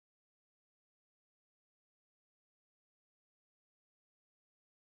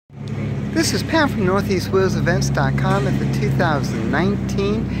This is Pam from NortheastWheelsEvents.com at the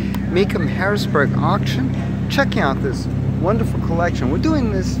 2019 Mecum Harrisburg auction. Checking out this wonderful collection. We're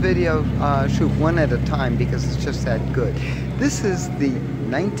doing this video shoot one at a time because it's just that good. This is the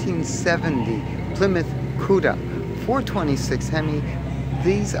 1970 Plymouth Cuda 426 Hemi.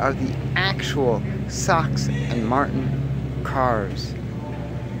 These are the actual Sox and Martin cars.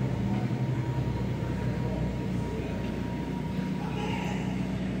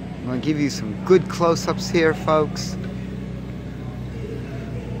 I'm going to give you some good close-ups here, folks.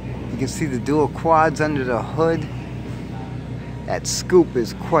 You can see the dual quads under the hood. That scoop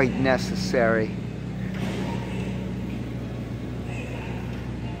is quite necessary.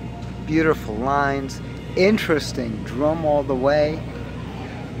 Beautiful lines. Interesting drum all the way.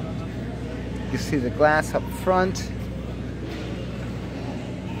 You see the glass up front.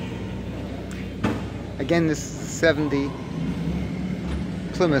 Again, this is the 70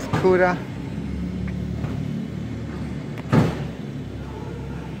 Plymouth Cuda.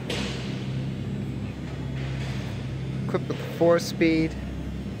 Equipped with 4-speed.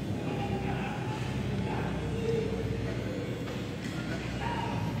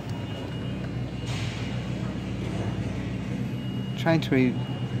 Trying to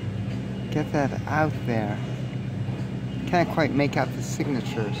get that out there. Can't quite make out the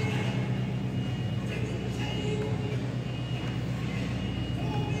signatures.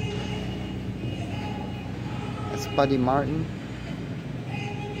 That's Buddy Martin.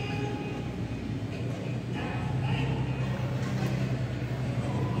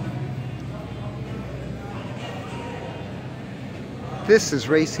 This is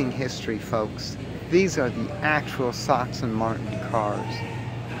racing history, folks. These are the actual Sox and Martin cars.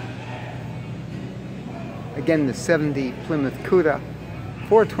 Again, the 70 Plymouth Cuda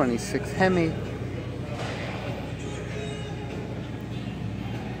 426 Hemi.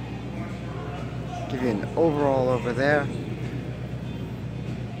 Give you an overall over there.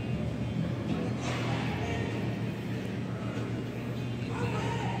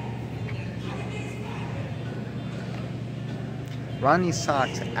 Ronnie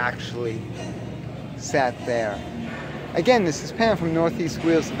Sox actually sat there. Again, this is Pam from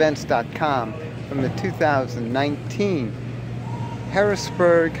NortheastWheelsEvents.com from the 2019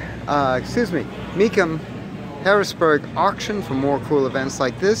 Mecum Harrisburg auction. For more cool events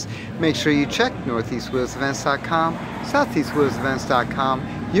like this, make sure you check NortheastWheelsEvents.com, SoutheastWheelsEvents.com,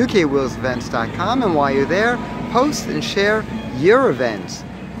 UKWheelsEvents.com, and while you're there, post and share your events.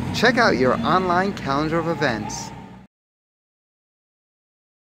 Check out your online calendar of events.